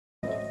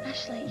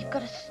Ashley, you've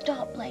got to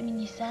stop blaming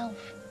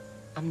yourself.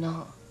 I'm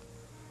not.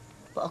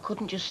 But I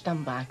couldn't just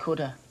stand by,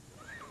 could I?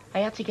 I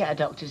had to get her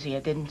doctors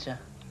here, didn't I?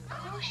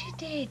 Of course you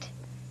did.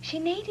 She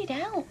needed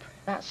help.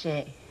 That's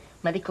it.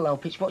 Medical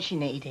help, it's what she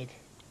needed.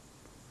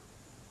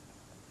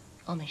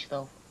 Honest,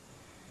 though.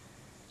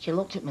 She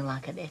looked at me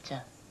like I'd hit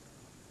her.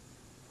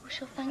 Well,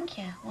 she'll thank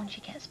you once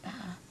she gets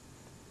better.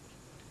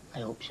 I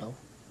hope so.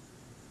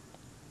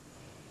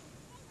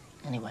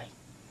 Anyway,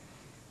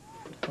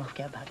 I'll have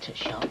to get back to the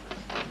shop.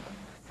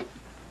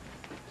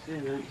 See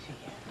you, mate. See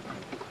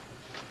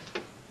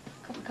you.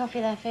 Cup of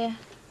coffee there for you.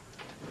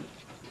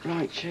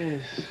 Right,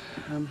 cheers.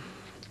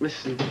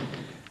 Listen,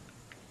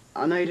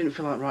 I know you didn't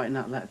feel like writing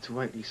that letter to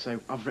Whateley,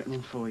 so I've written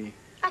one for you.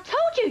 I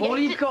told you All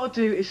you've got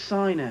to do is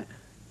sign it.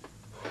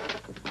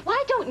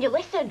 Why don't you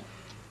listen?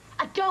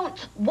 I don't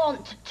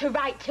want to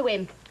write to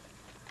him.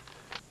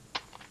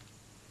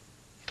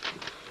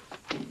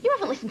 You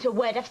haven't listened to a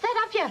word I've said,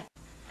 have you?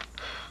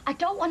 I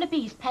don't want to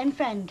be his pen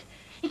friend.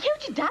 He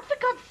killed your dad, for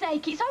God's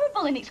sake. It's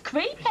horrible and it's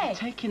creepy. You're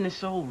taking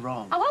this all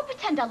wrong. I won't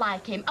pretend I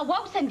like him. I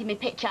won't send him a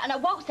picture, and I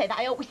won't say that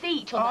I hope we see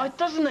each other. Oh, it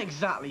doesn't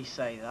exactly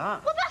say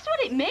that. Well, that's what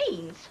it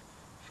means.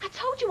 I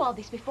told you all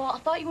this before. I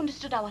thought you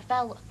understood how I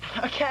felt.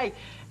 OK,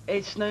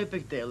 it's no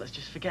big deal. Let's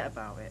just forget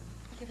about it.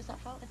 Give us that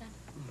photo, then.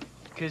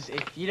 Because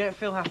if you don't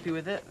feel happy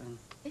with it, then...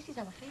 This is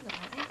how I feel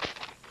about it.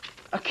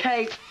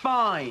 OK,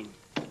 fine.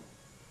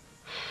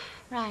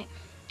 Right,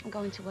 I'm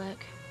going to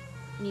work.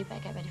 And you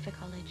better get ready for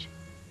college.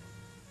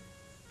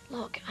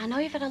 Look, I know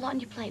you've had a lot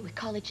on your plate with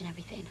college and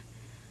everything.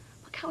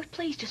 But can't we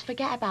please just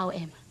forget about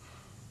him?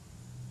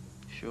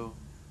 Sure.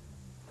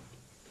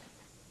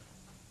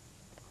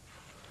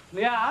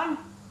 Leanne?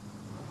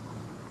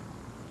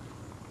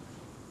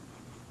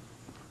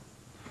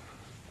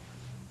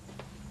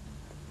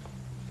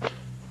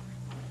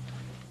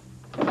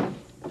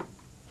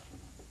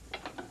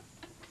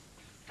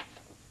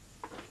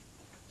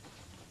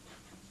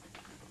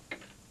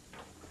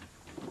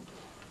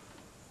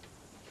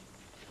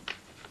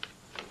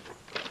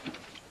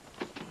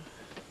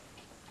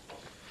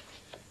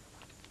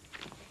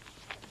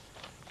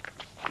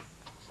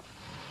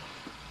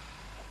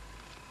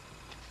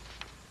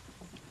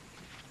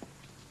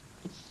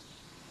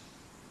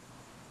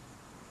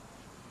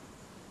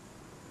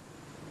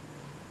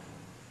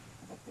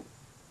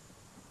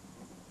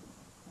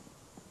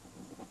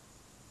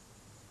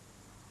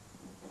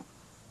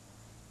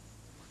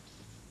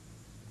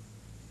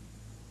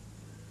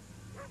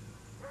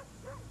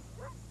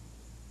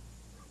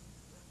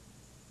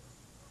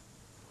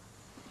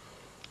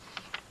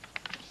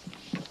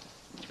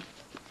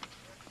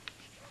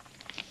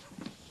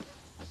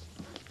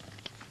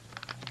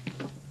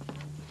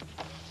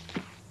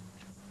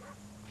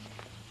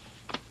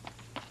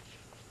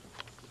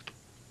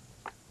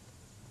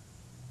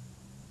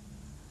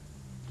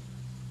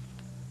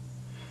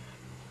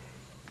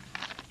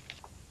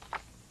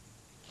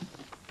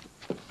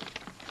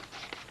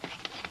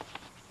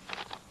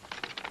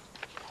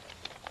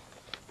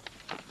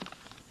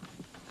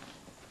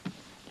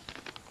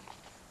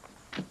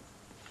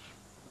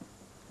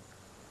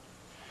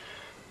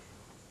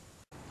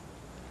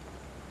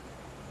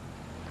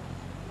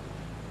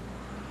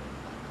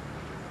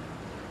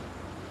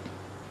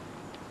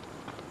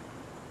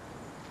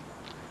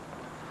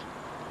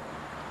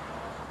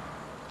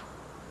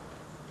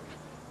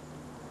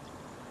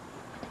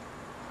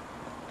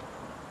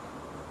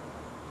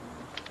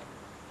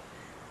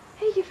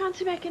 Do you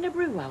fancy making a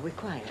brew while we're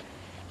quiet?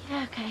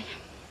 Yeah, OK.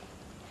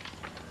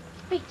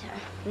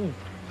 Rita,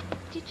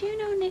 did you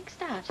know Nick's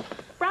dad?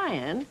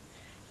 Brian?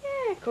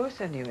 Yeah, of course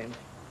I knew him.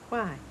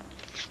 Why?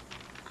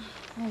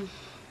 Oh,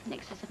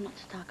 Nick says I'm not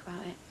to talk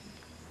about it.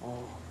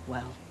 Oh,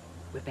 well,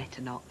 we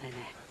better not then,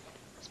 eh?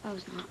 I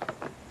suppose not.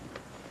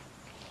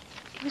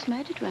 He was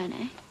murdered, weren't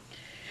he?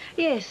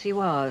 Yes, he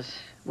was,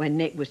 when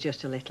Nick was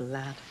just a little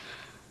lad.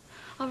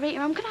 Oh, Rita,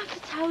 I'm going to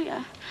have to tell you.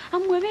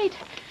 I'm worried.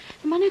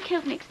 The man who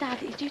killed Nick's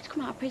dad is due to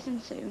come out of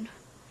prison soon.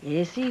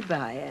 Is he,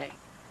 Bayek?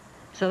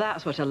 So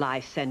that's what a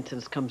life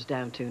sentence comes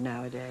down to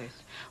nowadays.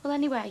 Well,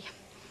 anyway,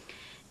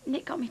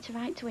 Nick got me to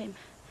write to him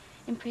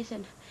in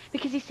prison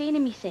because he's seen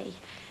him, you see.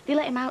 They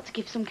let him out to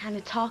give some kind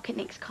of talk at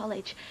Nick's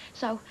college.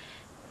 So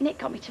Nick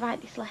got me to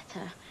write this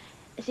letter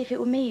as if it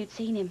were me who'd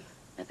seen him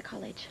at the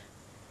college.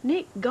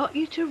 Nick got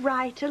you to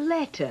write a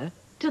letter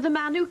to the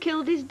man who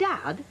killed his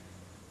dad?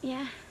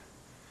 Yeah,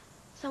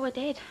 so I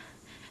did.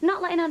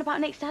 Not letting on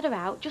about Nick's dad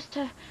out, just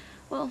to,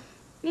 well,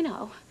 you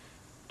know,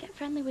 get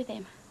friendly with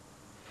him.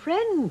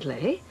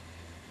 Friendly?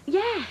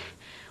 Yeah.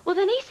 Well,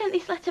 then he sent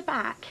this letter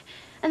back,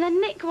 and then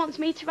Nick wants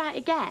me to write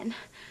again,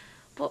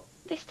 but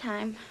this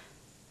time,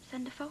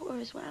 send a photo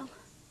as well.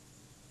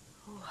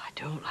 Oh, I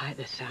don't like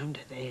the sound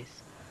of this.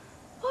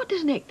 What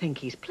does Nick think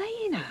he's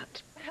playing at?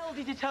 What the hell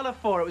did you tell her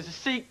for? It was a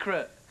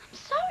secret. I'm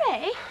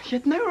sorry. She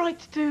had no right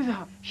to do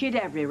that. She'd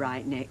every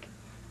right, Nick.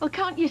 Well,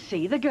 can't you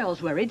see the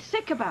girl's worried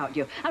sick about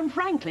you? And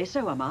frankly,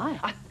 so am I.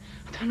 I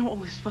don't know what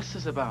all this fuss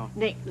is about.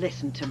 Nick,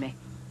 listen to me.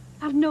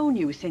 I've known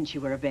you since you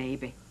were a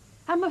baby.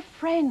 I'm a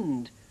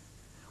friend.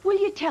 Will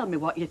you tell me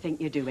what you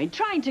think you're doing?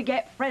 Trying to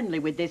get friendly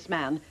with this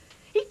man.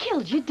 He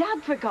killed your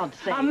dad, for God's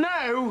sake. I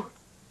know!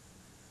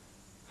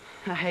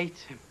 I hate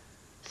him.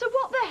 So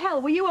what the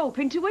hell were you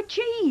hoping to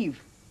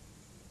achieve?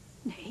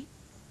 Nick,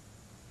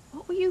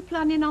 what were you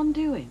planning on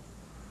doing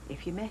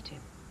if you met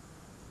him?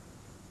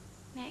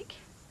 Nick,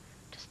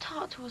 just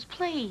talk to us,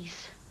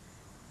 please.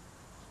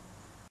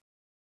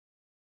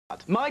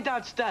 My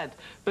dad's dead,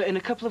 but in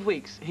a couple of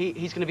weeks,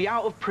 he's going to be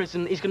out of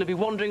prison. He's going to be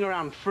wandering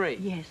around free.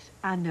 Yes,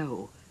 I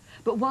know.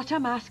 But what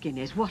I'm asking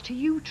is, what are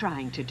you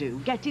trying to do?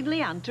 Getting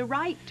Leanne to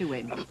write to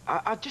him?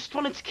 I just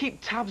wanted to keep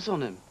tabs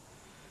on him.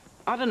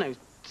 I don't know,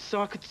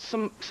 so I could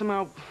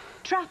somehow...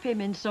 Trap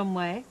him in some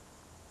way.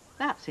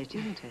 That's it,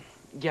 isn't it?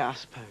 Yeah, I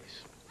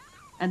suppose.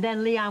 And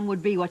then Leanne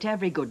would be what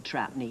every good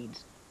trap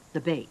needs.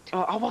 The bait.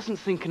 Oh, I wasn't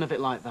thinking of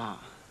it like that.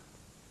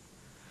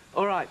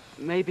 All right,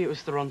 maybe it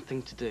was the wrong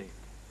thing to do.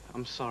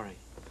 I'm sorry.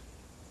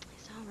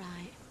 It's all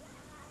right.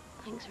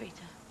 Thanks,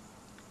 Rita.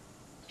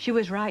 She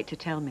was right to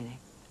tell me.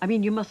 I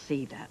mean, you must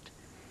see that.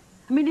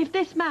 I mean, if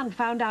this man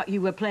found out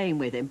you were playing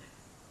with him,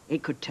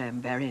 it could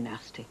turn very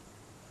nasty.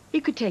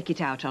 He could take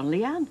it out on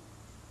Leanne.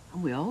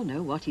 And we all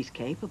know what he's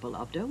capable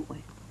of, don't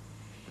we?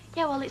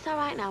 Yeah, well, it's all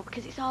right now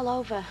because it's all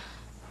over.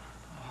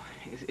 Oh,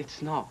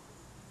 it's not.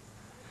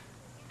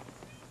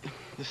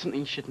 There's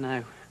something you should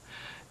know.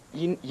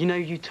 You know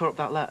you tore up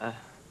that letter?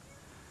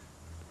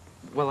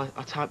 Well,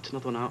 I typed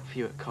another one out for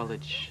you at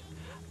college,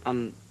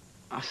 and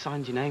I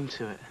signed your name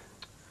to it.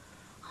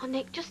 Oh,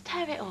 Nick, just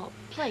tear it up,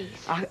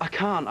 please. I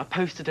can't. I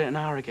posted it an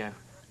hour ago.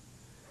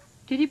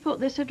 Did you put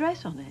this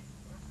address on it?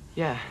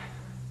 Yeah.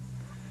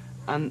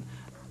 And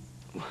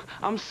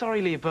I'm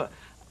sorry, Lee, but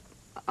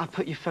I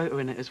put your photo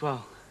in it as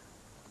well.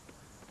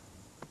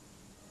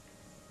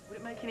 Would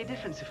it make any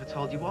difference if I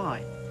told you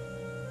why?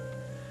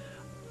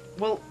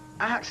 Well,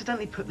 I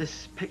accidentally put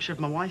this picture of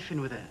my wife in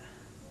with it.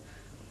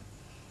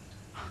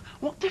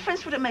 What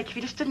difference would it make if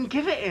you just didn't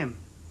give it him?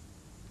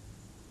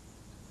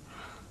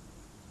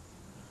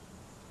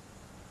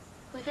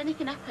 Well, if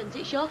anything happens,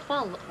 it's your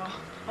fault.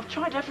 Oh, I've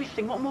tried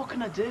everything. What more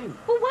can I do?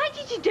 Well, why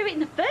did you do it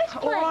in the first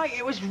place? All right,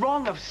 it was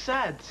wrong, I've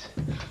said.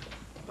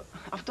 But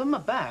I've done my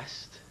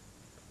best.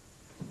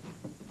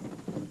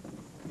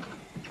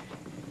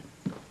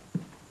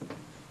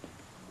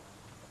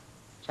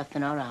 Is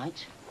everything all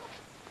right?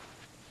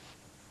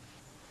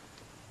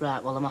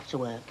 Right, well, I'm off to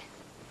work.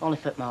 Only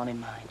for the morning,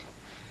 mind.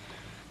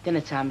 Dinner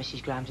time,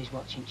 Mrs. Grimes is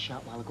watching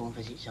shop while I go and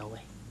visit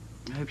Zoe.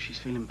 I hope she's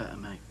feeling better,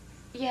 mate.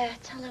 Yeah,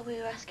 tell her we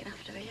were asking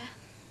after her, yeah?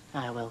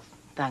 I will,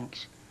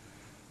 thanks.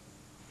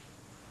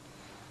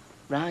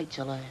 Right,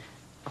 I'll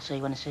see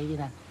you when I see you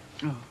then.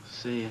 Oh,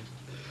 see you.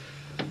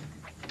 I'm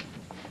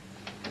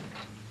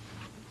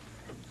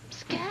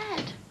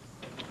scared.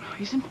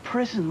 He's in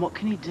prison. What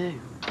can he do?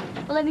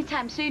 Well,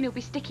 anytime soon he'll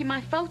be sticking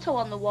my photo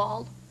on the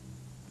wall.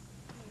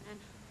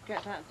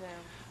 Get that down.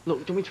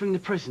 Look, do you want me to ring the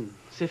prison?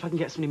 See if I can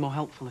get somebody more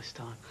helpful this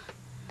time.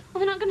 Well,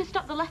 they're not going to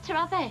stop the letter,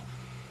 are they?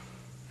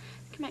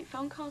 They can make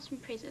phone calls from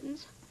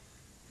prisons.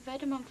 I've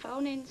heard them on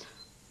phone-ins.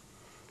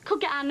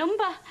 Could get our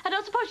number. I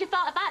don't suppose you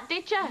thought of that,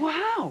 did you?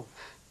 Wow!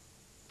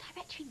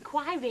 Directory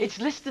inquiry. It's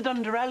listed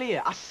under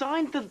Elliot. I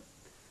signed the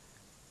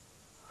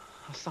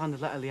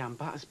letter, Leanne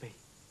Battersby.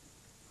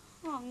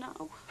 Oh,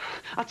 no.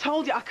 I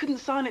told you I couldn't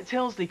sign it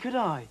Tilsley, could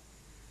I?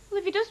 Well,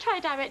 if he does try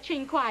directory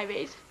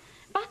inquiries,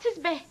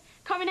 Battersby,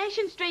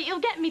 Coronation Street, he'll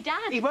get me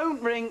dad. He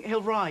won't ring,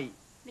 he'll write.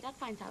 My dad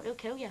finds out, he'll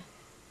kill you.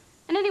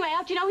 And anyway,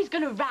 how do you know he's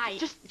going to write?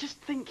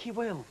 Just think he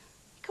will.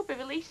 He could be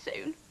released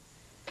soon.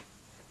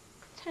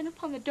 Could turn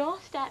up on the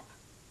doorstep.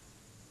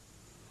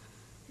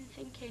 I'm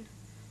thinking,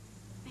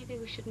 maybe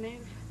we should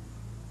move.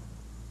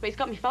 But he's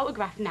got me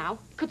photographed now.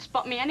 He could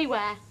spot me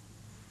anywhere.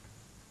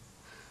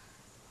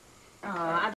 Oh,